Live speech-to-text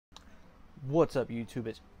What's up, YouTube?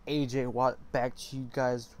 It's AJ Watt back to you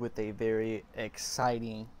guys with a very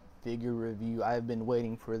exciting figure review. I've been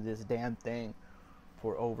waiting for this damn thing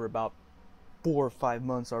for over about 4 or 5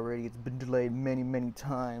 months already. It's been delayed many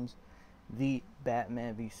times. The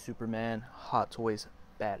Batman v Superman Hot Toys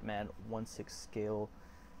Batman 1/6 scale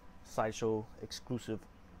sideshow exclusive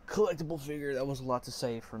collectible figure. That was a lot to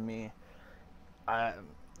say for me.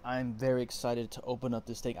 I'm very excited to open up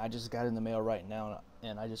this thing. I just got it in the mail right now,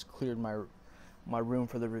 and I just cleared my room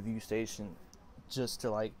for the review station just to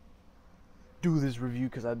like do this review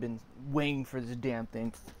because I've been waiting for this damn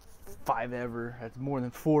thing five ever. That's more than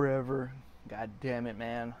forever. God damn it,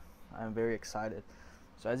 man! I'm very excited.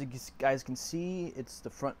 So as you guys can see, it's the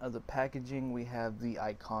front of the packaging. We have the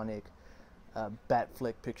iconic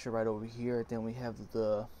Batfleck picture right over here. Then we have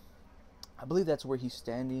I believe that's where he's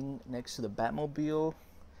standing next to the Batmobile.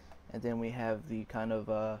 And then we have the kind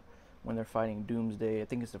of when they're fighting Doomsday. I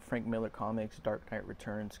think it's the Frank Miller Comics Dark Knight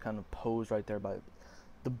Returns kind of pose right there by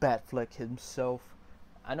the Batfleck himself.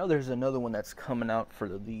 I know there's another one that's coming out for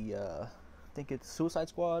I think it's Suicide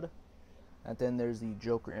Squad. And then there's the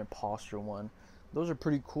Joker Imposter one. Those are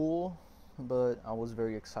pretty cool, but I was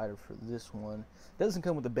very excited for this one. It doesn't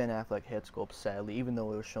come with the Ben Affleck head sculpt, sadly, even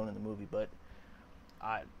though it was shown in the movie, but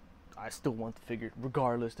I still want the figure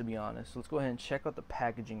regardless, to be honest. So let's go ahead and check out the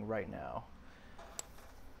packaging right now.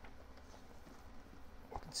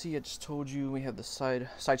 You can see I just told you we have the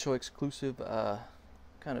sideshow exclusive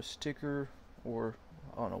kind of sticker, or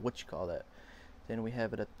I don't know what you call that. Then we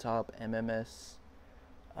have it at the top, MMS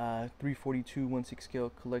 342 1/6 scale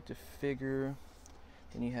collective figure.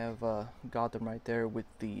 Then you have Gotham right there with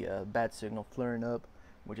the bat signal flaring up,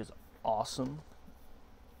 which is awesome.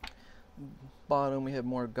 Bottom we have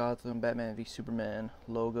more Gotham, Batman v Superman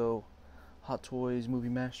logo, Hot Toys movie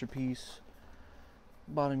masterpiece.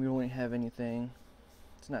 Bottom you don't really have anything.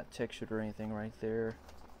 It's not textured or anything right there.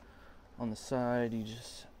 On the side you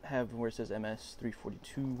just have where it says MS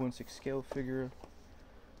 342 1/6 scale figure.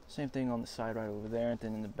 Same thing on the side right over there. And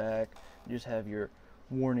then in the back you just have your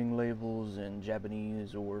warning labels in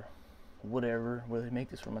Japanese or whatever where they make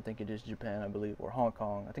this from. I think it is Japan, I believe, or Hong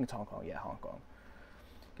Kong. I think it's Hong Kong. Yeah, Hong Kong.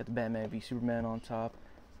 Got the Batman v Superman on top,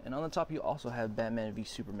 and on the top you also have Batman v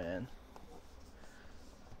Superman.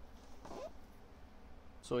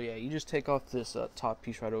 So yeah, you just take off this top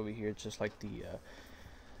piece right over here. It's just like the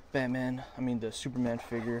the Superman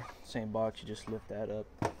figure, same box. You just lift that up,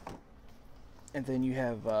 and then you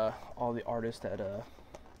have all the artists that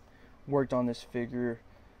worked on this figure.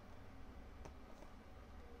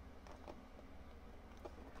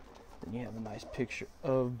 Then you have a nice picture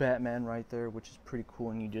of Batman right there, which is pretty cool.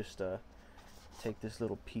 And you just take this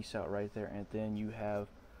little piece out right there, and then you have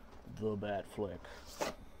the Batfleck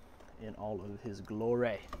in all of his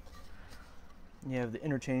glory. You have the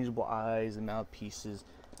interchangeable eyes and mouthpieces,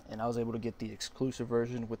 and I was able to get the exclusive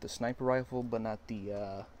version with the sniper rifle, but not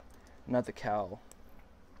the cowl.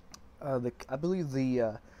 I believe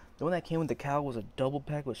the one that came with the cowl was a double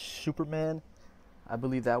pack with Superman. I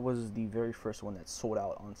believe that was the very first one that sold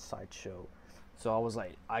out on Sideshow. So I was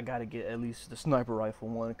like, I gotta get at least the sniper rifle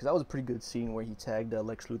one, because that was a pretty good scene where he tagged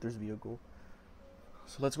Lex Luthor's vehicle.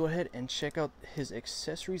 So let's go ahead and check out his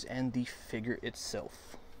accessories and the figure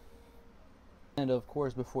itself. And of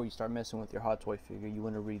course, before you start messing with your Hot Toy figure, you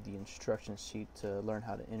want to read the instruction sheet to learn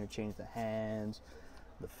how to interchange the hands,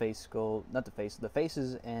 the face sculpt, not the face, the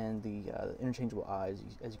faces, and the interchangeable eyes.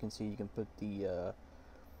 As you can see, you can put the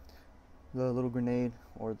little grenade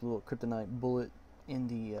or the little kryptonite bullet in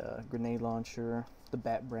the grenade launcher, the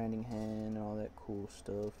bat branding hand, and all that cool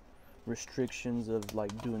stuff. Restrictions of like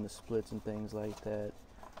doing the splits and things like that.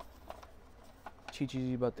 Teaches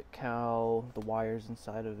you about the cowl, the wires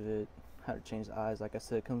inside of it, how to change the eyes. Like I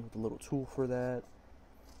said, it comes with a little tool for that,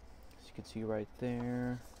 as you can see right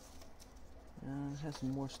there. And it has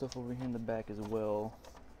some more stuff over here in the back as well,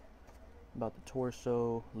 about the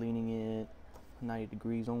torso, leaning it 90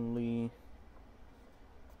 degrees only.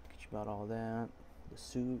 Get you about all that. The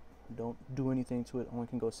suit, don't do anything to it, only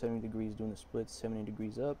can go 70 degrees doing the splits, 70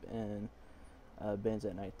 degrees up, and bends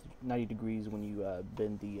at 90 degrees when you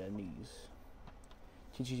bend the knees.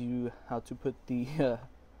 Teaches you how to put the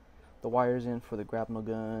wires in for the grapnel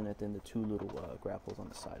gun, and then the two little grapples on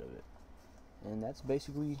the side of it. And that's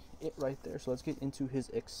basically it right there. So let's get into his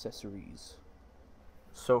accessories.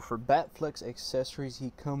 So for Batfleck's accessories,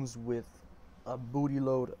 he comes with a booty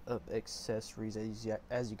load of accessories, as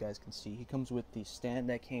you guys can see. He comes with the stand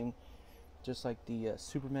that came just like the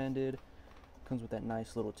Superman did. Comes with that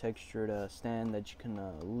nice little textured stand that you can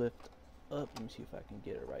lift up. Let me see if I can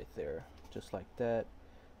get it right there, just like that.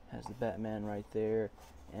 Has the Batman right there.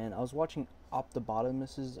 And I was watching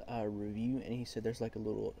Optibotimus's review, and he said there's like a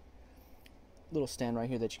little stand right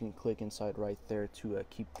here that you can click inside right there to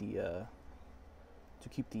keep the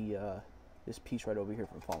this piece right over here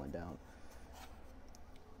from falling down.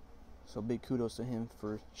 So big kudos to him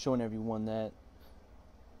for showing everyone that.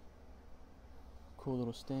 Cool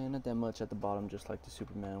little stand, not that much at the bottom, just like the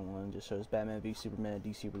Superman one. Just shows Batman v Superman,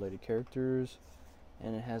 DC related characters,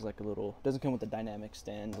 and it has like a little, doesn't come with a dynamic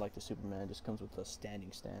stand like the Superman, it just comes with a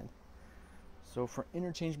standing stand. So for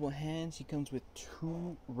interchangeable hands, he comes with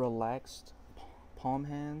 2 relaxed palm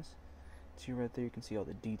hands. See right there, you can see all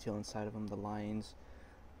the detail inside of them, the lines,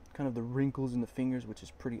 kind of the wrinkles in the fingers, which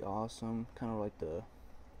is pretty awesome. Kind of like the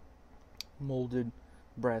molded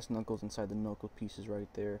brass knuckles inside the knuckle pieces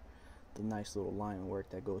right there. The nice little line work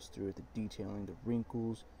that goes through it, the detailing, the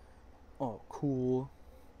wrinkles. Oh, cool.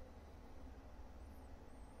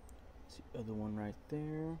 See the other one right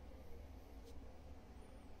there.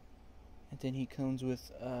 And then he comes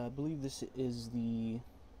with, I believe this is the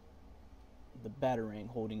Batarang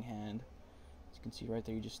holding hand. As you can see right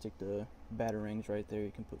there, you just stick the Batarangs right there.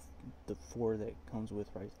 You can put the 4 that it comes with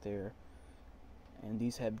right there. And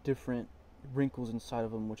these have different wrinkles inside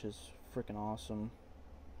of them, which is freaking awesome.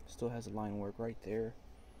 Still has the line work right there.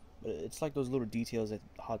 But it's like those little details that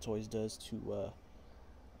Hot Toys does to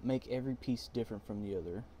make every piece different from the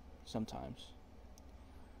other sometimes.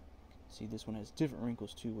 See, this one has different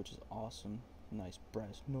wrinkles too, which is awesome. Nice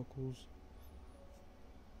brass knuckles.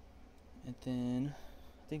 And then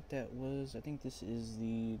I think this is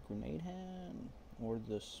the grenade hand or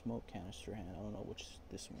the smoke canister hand. I don't know which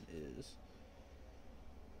this one is.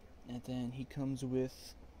 And then he comes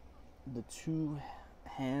with the 2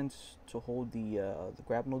 hands to hold the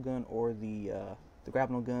grapnel gun or the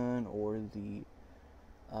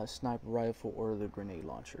sniper rifle or the grenade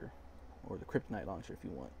launcher or the kryptonite launcher if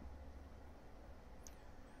you want.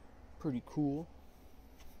 Pretty cool.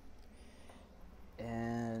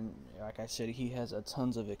 And like I said, he has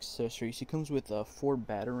tons of accessories. He comes with 4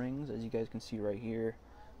 batarangs, as you guys can see right here.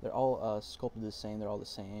 They're all sculpted the same. They're all the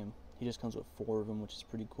same. He just comes with 4 of them, which is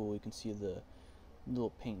pretty cool. You can see the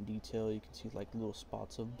little paint detail. You can see like little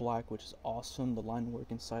spots of black, which is awesome. The line work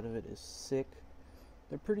inside of it is sick.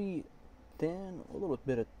 They're pretty thin, a little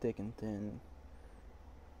bit of thick and thin,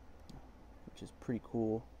 which is pretty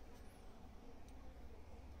cool.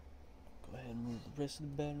 Go ahead and move the rest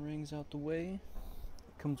of the batarangs out the way.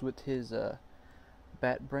 Comes with his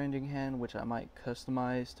bat branding hand, which I might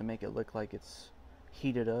customize to make it look like it's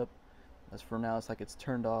heated up. As for now, it's like it's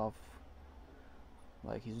turned off.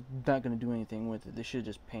 Like he's not gonna do anything with it. They should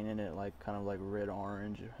just painted it like kind of like red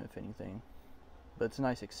orange, if anything. But it's a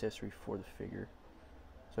nice accessory for the figure.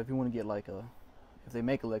 So if you want to get like if they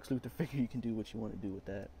make a Lex Luthor figure, you can do what you want to do with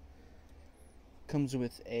that. Comes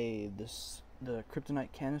with the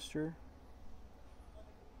kryptonite canister.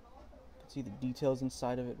 See the details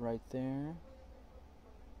inside of it right there,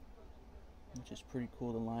 which is pretty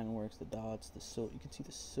cool. The line works, the dots, you can see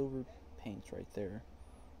the silver paints right there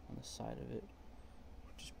on the side of it,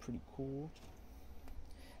 which is pretty cool.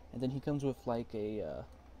 And then he comes with like a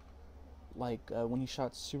when he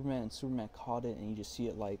shot Superman and Superman caught it, and you just see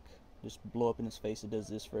it like just blow up in his face. It does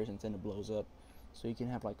this first and then it blows up. So you can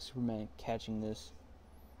have like Superman catching this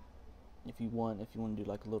if you want to do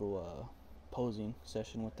like a little posing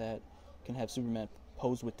session with that. You can have Superman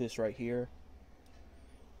pose with this right here.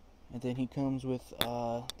 And then he comes with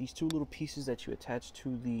these 2 little pieces that you attach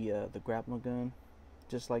to the grapnel gun,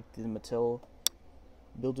 just like the Mattel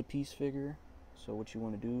Build-A-Piece figure. So what you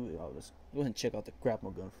want to do, let's go ahead and check out the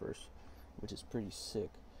grapnel gun first, which is pretty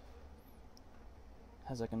sick.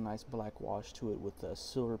 Has like a nice black wash to it with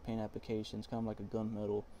silver paint applications, kind of like a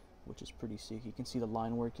gunmetal, which is pretty sick. You can see the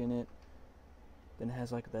line work in it. Then it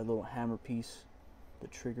has like that little hammer piece, the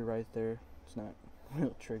trigger right there. It's not a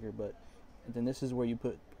real trigger, but and then this is where you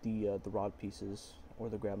put the rod pieces or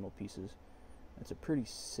the grapnel pieces. It's a pretty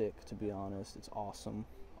sick, to be honest. It's awesome.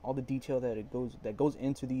 All the detail that goes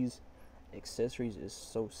into these accessories is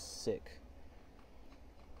so sick.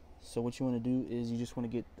 So what you want to do is you just want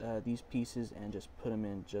to get these pieces and just put them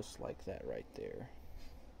in just like that right there.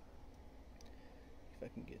 If I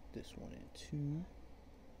can get this one in too.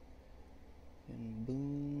 And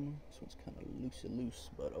boom, this one's kind of loose,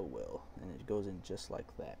 but oh well. And it goes in just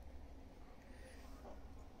like that.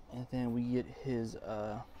 And then we get his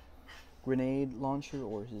grenade launcher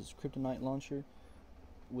or his kryptonite launcher,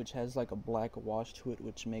 which has like a black wash to it,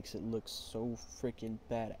 which makes it look so freaking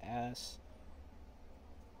badass.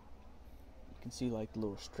 You can see like the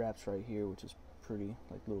little straps right here, which is pretty,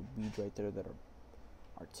 like little beads right there that are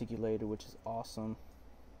articulated, which is awesome.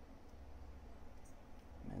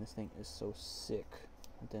 Man, this thing is so sick.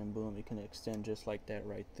 And then boom, it can extend just like that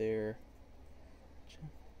right there.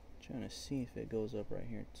 Trying to see if it goes up right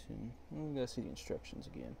here too. Oh, we gotta see the instructions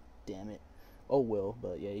again. Damn it. Oh well,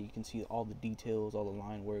 but yeah, you can see all the details, all the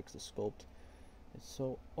line works, the sculpt. It's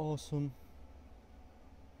so awesome.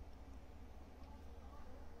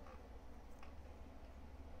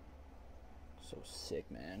 So sick,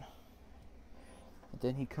 man. And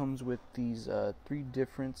then he comes with these 3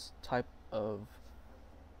 different type of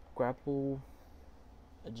grapple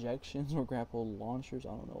ejections or grapple launchers. I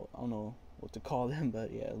don't know what to call them,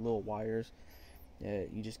 but yeah, little wires. Yeah,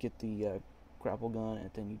 you just get the grapple gun and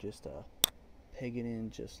then you just peg it in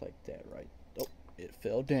just like that, right? Oh, it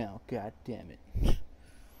fell down. God damn it.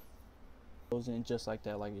 Goes in just like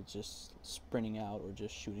that, like it's just sprinting out or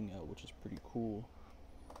just shooting out, which is pretty cool.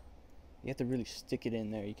 You have to really stick it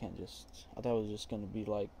in there. You can't just, I thought it was just going to be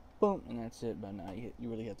like boom and that's it, but now you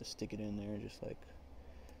really have to stick it in there, just like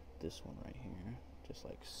this one right here, just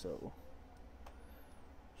like so.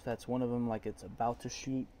 So that's one of them, like it's about to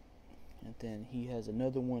shoot. And then he has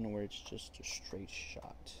another one where it's just a straight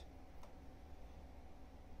shot.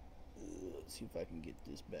 Let's see if I can get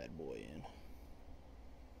this bad boy in.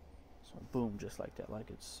 So boom, just like that,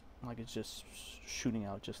 like it's just shooting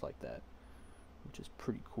out just like that, which is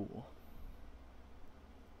pretty cool.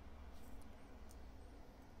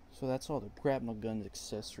 So that's all the Grapnel Gun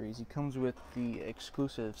accessories. He comes with the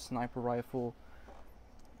exclusive sniper rifle.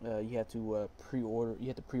 You have to pre-order. You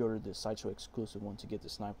have to pre-order the Sideshow exclusive one to get the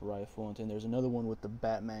sniper rifle, and then there's another one with the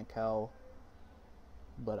Batman cowl.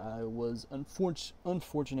 But I was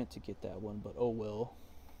unfortunate to get that one. But oh well,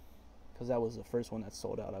 because that was the first one that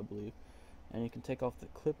sold out, I believe. And you can take off the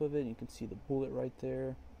clip of it, and you can see the bullet right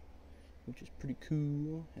there, which is pretty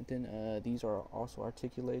cool. And then these are also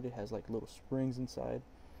articulated. Has like little springs inside,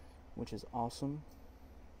 which is awesome.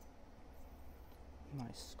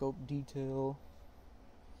 Nice scope detail.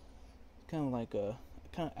 Kind of like a,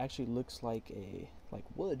 it kind of actually looks like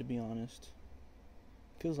wood, to be honest.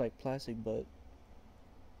 Feels like plastic, but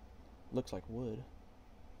looks like wood,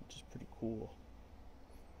 which is pretty cool.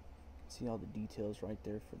 See all the details right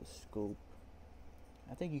there for the scope.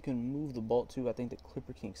 I think you can move the bolt too. I think that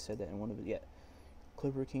Clipper King said that in one of it. Yeah,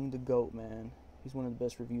 Clipper King the GOAT, man. He's one of the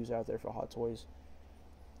best reviews out there for Hot Toys.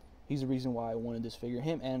 He's the reason why I wanted this figure.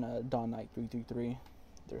 Him and Don Knight 333.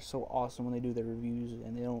 They're so awesome when they do their reviews,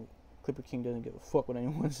 and they don't. Clipper King doesn't give a fuck what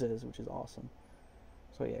anyone says, which is awesome.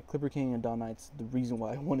 So yeah, Clipper King and Don Knight's the reason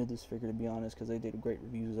why I wanted this figure, to be honest, because they did great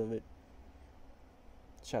reviews of it.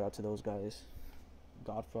 Shout out to those guys,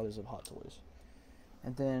 godfathers of Hot Toys.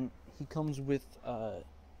 And then he comes with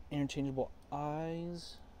interchangeable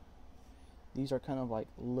eyes. These are kind of like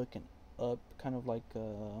looking up, kind of like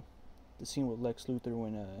the scene with Lex Luthor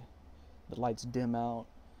when the lights dim out.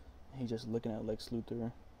 He's just looking at Lex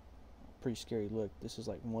Luthor. Pretty scary look. This is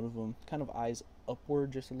like one of them. Kind of eyes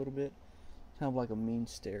upward just a little bit. Kind of like a mean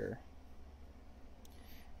stare.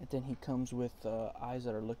 And then he comes with eyes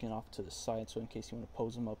that are looking off to the side, so in case you want to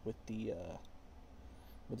pose them up with the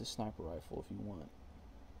sniper rifle if you want.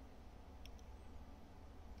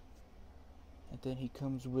 And then he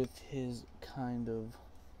comes with his kind of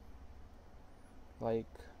like,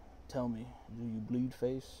 tell me, do you bleed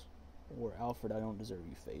face? Or Alfred, I don't deserve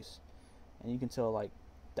you face. And you can tell like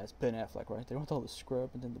that's Ben Affleck right there with all the scrub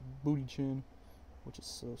and then the booty chin, which is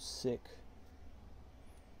so sick.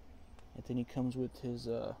 And then he comes with his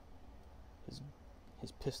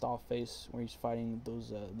pissed off face where he's fighting those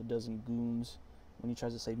the dozen goons when he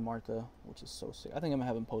tries to save Martha, which is so sick. I think I'm gonna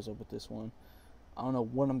have him pose up with this one. I don't know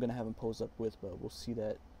what I'm gonna have him pose up with, but we'll see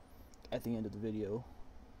that at the end of the video.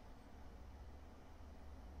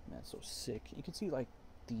 Man, it's so sick. You can see like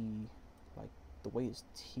the way his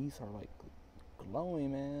teeth are like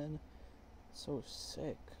glowing, man. It's so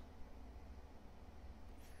sick.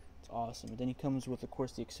 It's awesome. And then he comes with, of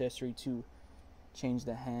course, the accessory to change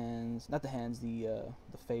the hands, not the hands, the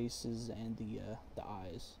faces and the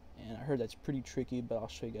eyes. And I heard that's pretty tricky, but I'll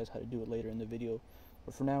show you guys how to do it later in the video.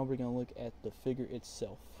 But for now, we're gonna look at the figure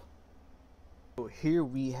itself. So here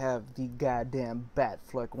we have the goddamn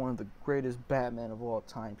Batfleck, one of the greatest Batman of all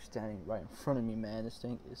time, standing right in front of me, man. This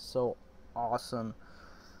thing is so awesome.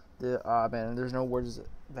 Man, there's no words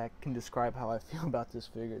that can describe how I feel about this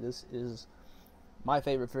figure. This is my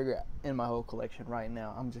favorite figure in my whole collection right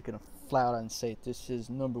now. I'm just gonna flat out and say it. This is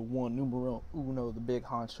number one, numero uno, the big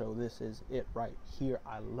honcho. This is it right here.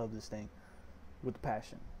 I love this thing with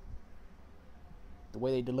passion. The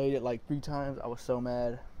way they delayed it like 3 times, I was so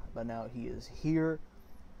mad, but now he is here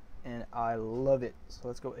and I love it. So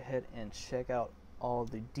let's go ahead and check out all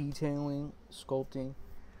the detailing, sculpting,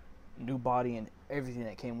 new body, and everything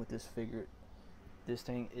that came with this figure. This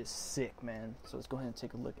thing is sick, man. So let's go ahead and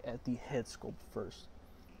take a look at the head sculpt first.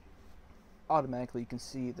 Automatically, you can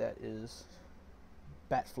see that is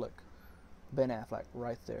Batfleck, Ben Affleck,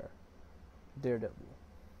 right there. Daredevil,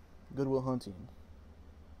 Good Will Hunting,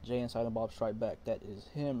 Jay and Silent Bob Strike Back. That is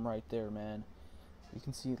him right there, man. You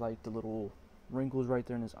can see like the little wrinkles right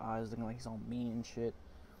there in his eyes, looking like he's all mean and shit.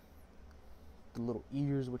 The little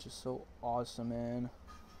ears, which is so awesome, man.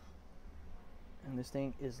 And this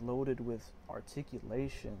thing is loaded with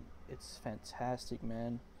articulation. It's fantastic,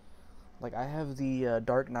 man. Like, I have the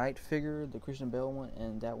Dark Knight figure, the Christian Bale one,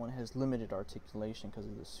 and that one has limited articulation because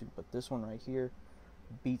of the suit. But this one right here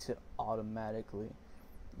beats it automatically.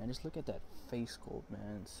 Man, just look at that face sculpt,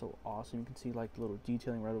 man. It's so awesome. You can see like the little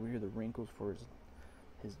detailing right over here, the wrinkles for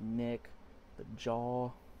his neck, the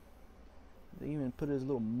jaw. They even put his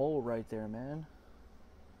little mole right there, man.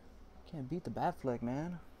 Can't beat the Batfleck,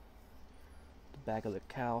 man. The back of the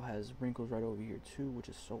cowl has wrinkles right over here too, which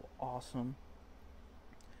is so awesome.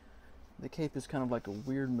 The cape is kind of like a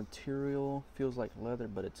weird material, feels like leather,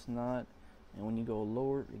 but it's not. And when you go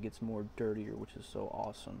lower, it gets more dirtier, which is so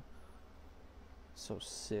awesome. So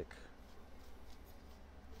sick.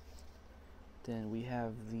 Then we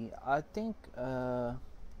have the, I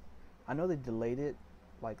know they delayed it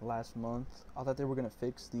like last month. I thought they were gonna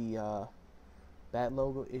fix the Bat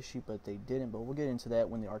logo issue, but they didn't. But we'll get into that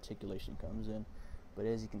when the articulation comes in. But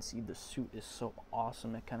as you can see, the suit is so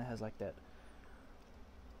awesome. It kind of has like that,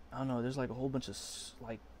 I don't know, there's like a whole bunch of,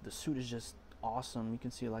 like, the suit is just awesome. You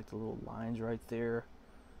can see like the little lines right there.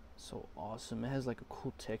 So awesome. It has like a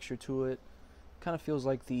cool texture to it. Kind of feels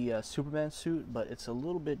like the Superman suit, but it's a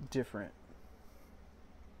little bit different.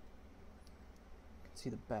 You can see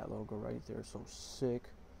the Bat logo right there. So sick.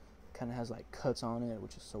 Kind of has like cuts on it,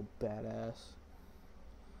 which is so badass.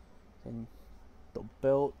 And the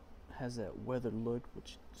belt has that weathered look,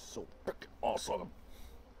 which is so freaking awesome.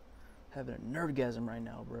 Having a nerdgasm right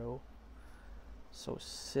now, bro. So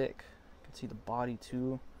sick. You can see the body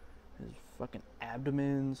too. His fucking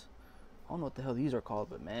abdomens. I don't know what the hell these are called,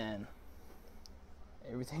 but man,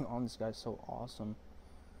 everything on this guy's so awesome.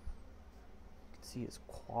 You can see his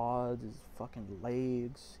quads, his fucking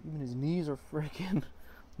legs, even his knees are freaking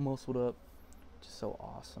muscled up. Just so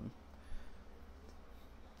awesome.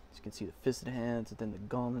 You can see the fisted hands and then the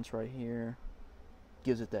gauntlets right here.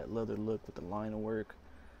 Gives it that leather look with the line of work.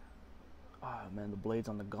 Ah, man, the blades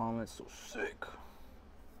on the gauntlets, so sick.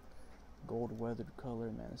 Gold weathered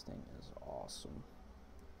color, man, this thing is awesome.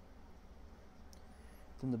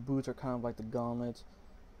 Then the boots are kind of like the gauntlets.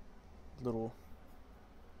 Little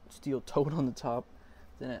steel toed on the top.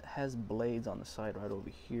 Then it has blades on the side right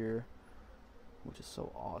over here, which is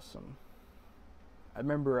so awesome. I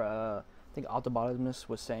remember, I think Autobotimus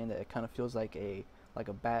was saying that it kind of feels like a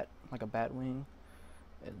bat wing.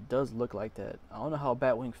 It does look like that. I don't know how a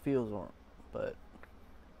bat wing feels, but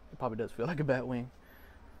it probably does feel like a bat wing.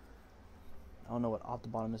 I don't know what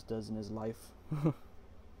Autobotimus does in his life.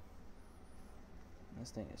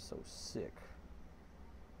 This thing is so sick.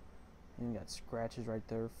 And you got scratches right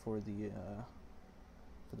there for the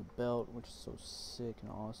belt, which is so sick and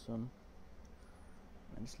awesome.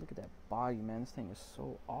 And just look at that body, man. This thing is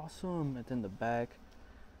so awesome. And then the back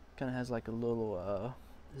kind of has like a little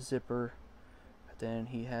zipper. And then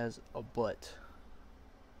he has a butt.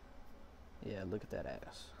 Yeah, look at that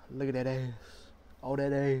ass. Look at that ass. All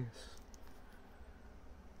that ass.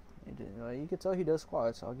 You can tell he does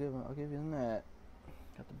squats. I'll give him that.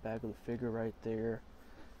 Got the back of the figure right there.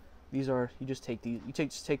 These are, you just take the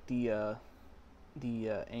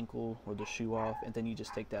ankle or the shoe off, and then you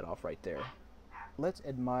just take that off right there. Let's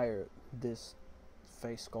admire this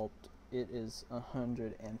face sculpt. It is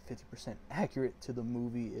 150% accurate to the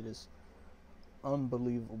movie. It is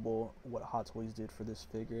unbelievable what Hot Toys did for this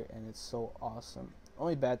figure, and it's so awesome.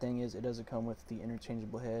 Only bad thing is it doesn't come with the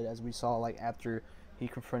interchangeable head, as we saw like after he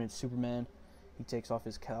confronted Superman. He takes off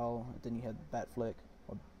his cowl, and then you have Batfleck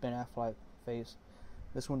or Ben Affleck face.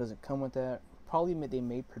 This one doesn't come with that. Probably they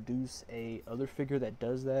may produce a other figure that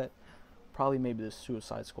does that. Probably maybe the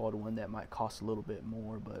Suicide Squad one that might cost a little bit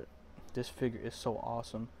more, but this figure is so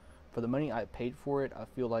awesome. For the money I paid for it, I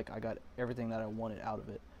feel like I got everything that I wanted out of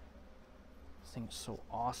it. This thing is so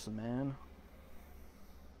awesome, man.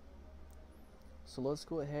 So let's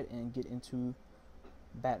go ahead and get into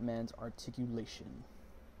Batman's articulation.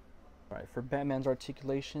 Alright, for Batman's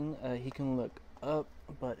articulation, he can look up,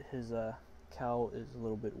 but his cowl is a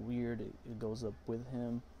little bit weird. It goes up with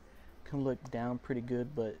him. Can look down pretty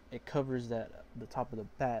good, but it covers the top of the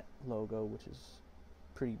Bat logo, which is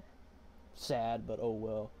pretty sad, but oh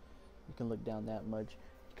well. You can look down that much.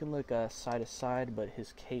 You can look side to side, but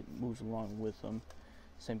his cape moves along with him.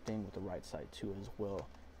 Same thing with the right side too as well.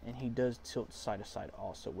 And he does tilt side to side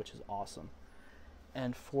also, which is awesome.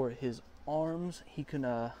 And for his arms, he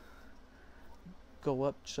can go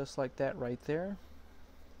up just like that right there.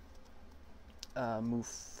 Move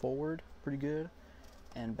forward pretty good,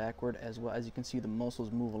 and backward as well. As you can see, the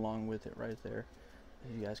muscles move along with it right there.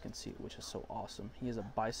 If you guys can see it, which is so awesome. He has a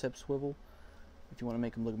bicep swivel. If you want to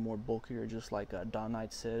make him look more bulkier, just like Don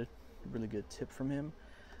Knight said, really good tip from him.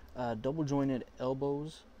 Double jointed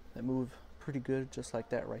elbows that move pretty good, just like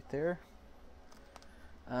that right there.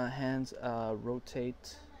 Hands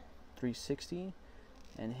rotate 360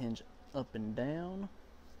 and hinge up and down.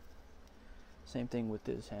 Same thing with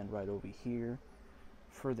this hand right over here.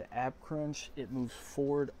 For the ab crunch, it moves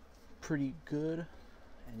forward pretty good,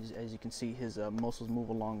 and as you can see, his muscles move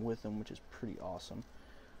along with him, which is pretty awesome.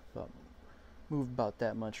 But move about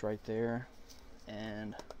that much right there,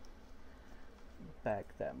 and back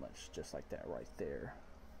that much, just like that right there.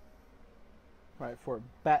 Right, for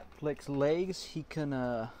Batfleck's legs, he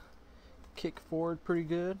can kick forward pretty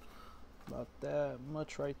good, about that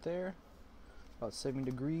much right there, about 70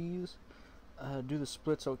 degrees. Do the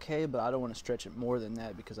splits okay, but I don't want to stretch it more than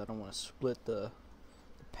that because I don't want to split the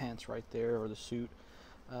pants right there or the suit.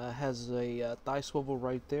 Has a thigh swivel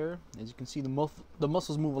right there. As you can see, the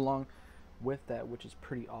muscles move along with that, which is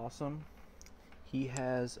pretty awesome. He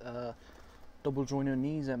has double jointed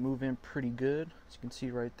knees that move in pretty good, as you can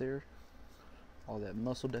see right there, all that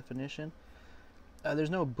muscle definition.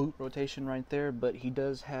 There's no boot rotation right there, but he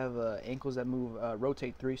does have ankles that move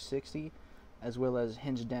rotate 360, as well as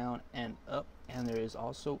hinge down and up, and there is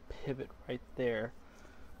also pivot right there.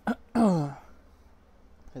 Yeah,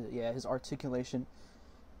 his articulation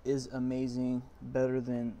is amazing, better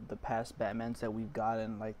than the past Batmans that we've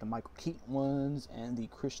gotten, like the Michael Keaton ones and the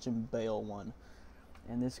Christian Bale one.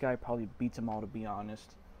 And this guy probably beats them all, to be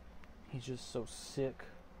honest. He's just so sick.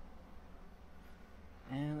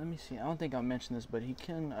 And let me see, I don't think I mentioned this, but he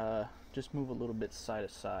can just move a little bit side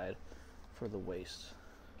to side for the waist.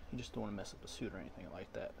 You just don't want to mess up the suit or anything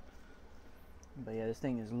like that. But yeah, this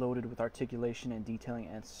thing is loaded with articulation and detailing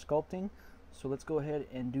and sculpting. So let's go ahead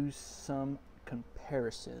and do some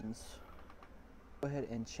comparisons. Go ahead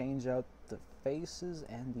and change out the faces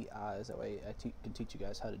and the eyes. That way I can teach you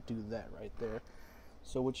guys how to do that right there.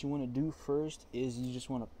 So what you want to do first is you just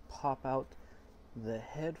want to pop out the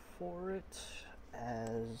head for it,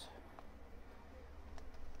 as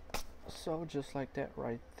so, just like that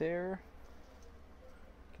right there.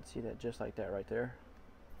 See that just like that right there.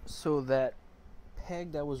 So that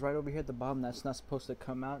peg that was right over here at the bottom, that's not supposed to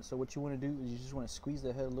come out. So what you want to do is you just want to squeeze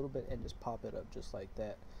the head a little bit and just pop it up just like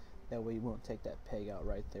that. That way you won't take that peg out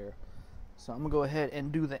right there. So I'm gonna go ahead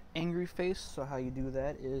and do the angry face. So how you do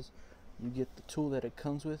that is you get the tool that it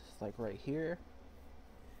comes with, like right here,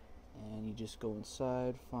 and you just go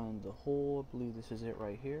inside, find the hole, I believe this is it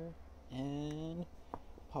right here, and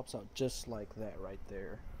pops out just like that right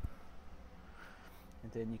there.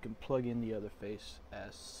 And then you can plug in the other face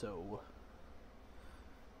as so.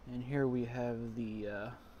 And here we have the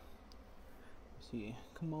see,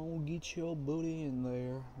 come on, get your booty in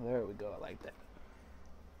there. There we go, I like that.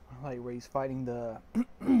 I like where he's fighting the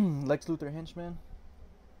Lex Luthor henchman,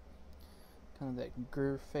 kind of that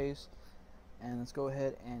grr face. And let's go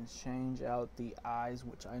ahead and change out the eyes,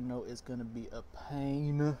 which I know is gonna be a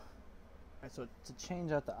pain. Alright, so to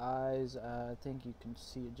change out the eyes, I think you can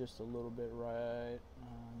see it just a little bit right.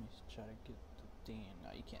 Let me try to get the thing. No,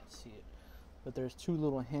 you can't see it. But there's two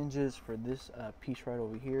little hinges for this piece right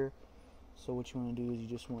over here. So what you want to do is you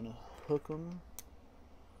just want to hook them.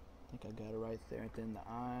 I think I got it right there. And then the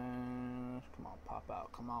eyes, come on, pop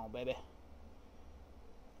out. Come on, baby.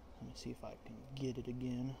 Let me see if I can get it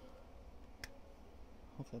again.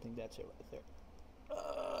 Hopefully, I think that's it right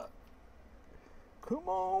there. Come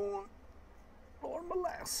on. Lord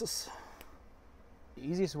molasses. The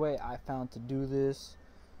easiest way I found to do this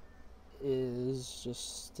is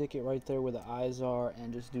just stick it right there where the eyes are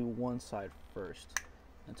and just do one side first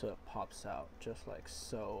until it pops out, just like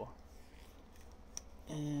so.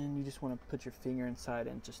 And you just want to put your finger inside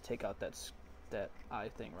and just take out that eye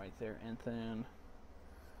thing right there, and then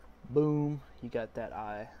boom, you got that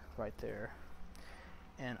eye right there.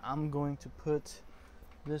 And I'm going to put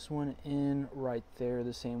this one in right there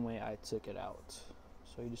the same way I took it out.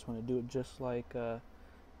 So you just want to do it just like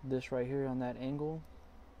this right here on that angle,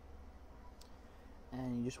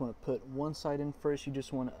 and you just want to put one side in first. You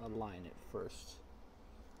just want to align it first.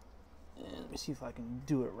 And let me see if I can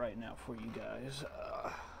do it right now for you guys.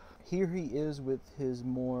 Here he is with his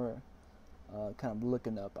more kind of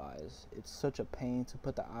looking up eyes. It's such a pain to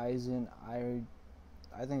put the eyes in. I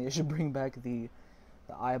think they should bring back the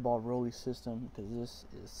the eyeball rolly system, because this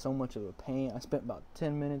is so much of a pain. I spent about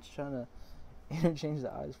 10 minutes trying to interchange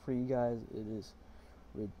the eyes for you guys. It is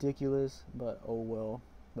ridiculous, but oh well.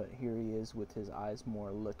 But here he is with his eyes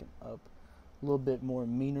more looking up, a little bit more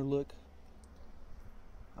meaner look.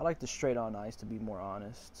 I like the straight on eyes, to be more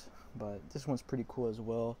honest, but this one's pretty cool as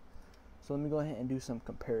well. So let me go ahead and do some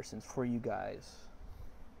comparisons for you guys.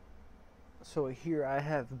 So here I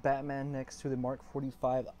have Batman next to the Mark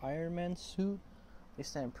 45 Iron Man suit. They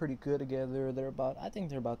stand pretty good together. I think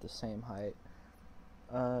they're about the same height.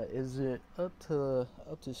 Is it up to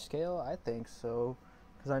scale? I think so,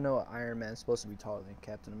 because I know Iron Man's supposed to be taller than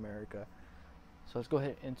Captain America. So let's go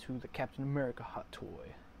ahead into the Captain America hot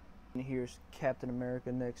toy. And here's Captain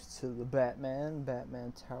America next to the Batman.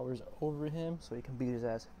 Batman towers over him, so he can beat his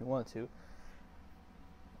ass if he wants to.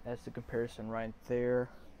 That's the comparison right there.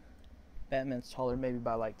 Batman's taller, maybe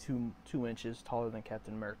by like two inches taller than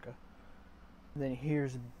Captain America. Then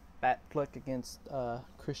here's Batfleck against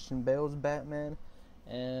Christian Bale's Batman,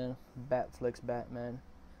 and Batfleck's Batman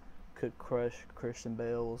could crush Christian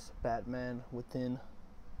Bale's Batman within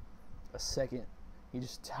a second. He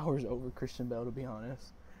just towers over Christian Bale, to be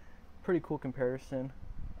honest. Pretty cool comparison.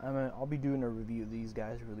 I'll be doing a review of these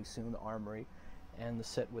guys really soon, the Armory, and the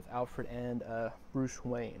set with Alfred and Bruce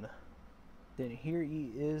Wayne. Then here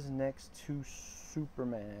he is next to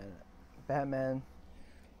Superman. Batman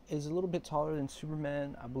is a little bit taller than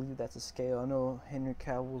Superman. I believe that's a scale. I know Henry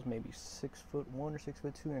Cavill's maybe 6'1" or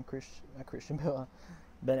 6'2", and Christian Bale,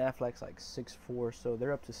 Ben Affleck's like 6'4", so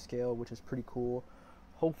they're up to scale, which is pretty cool.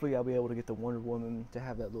 Hopefully I'll be able to get the Wonder Woman to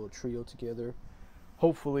have that little trio together.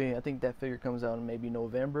 Hopefully, I think that figure comes out in maybe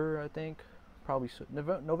November, I think. Probably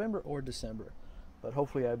November or December. But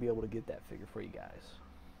hopefully I'll be able to get that figure for you guys.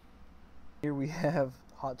 Here we have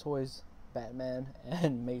Hot Toys Batman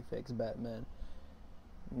and Mafex Batman.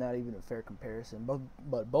 Not even a fair comparison.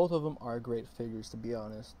 But both of them are great figures, to be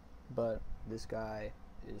honest. But this guy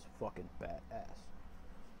is fucking badass.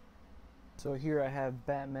 So here I have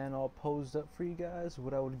Batman all posed up for you guys.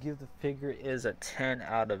 What I would give the figure is a 10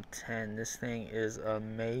 out of 10. This thing is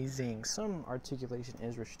amazing. Some articulation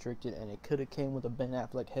is restricted, and it could have came with a Ben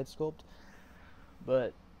Affleck head sculpt.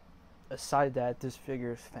 But aside that, this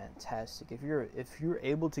figure is fantastic. If you're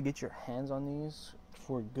able to get your hands on these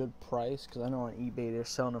for a good price, because I know on eBay they're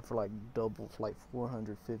selling them for like double, for like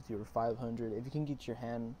 $450 or $500. If you can get your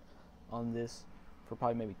hand on this for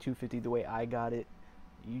probably maybe $250, the way I got it,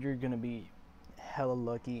 you're gonna be hella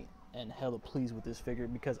lucky and hella pleased with this figure,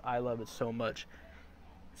 because I love it so much.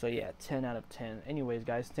 So yeah, 10 out of 10. Anyways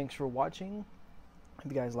guys, thanks for watching. If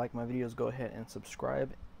you guys like my videos, go ahead and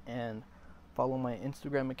subscribe and follow my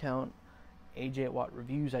Instagram account, AJ Watt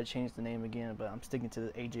Reviews. I changed the name again, but I'm sticking to the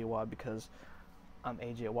AJ Watt because I'm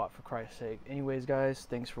AJ Watt, for Christ's sake. Anyways guys,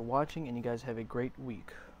 thanks for watching, and you guys have a great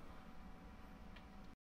week.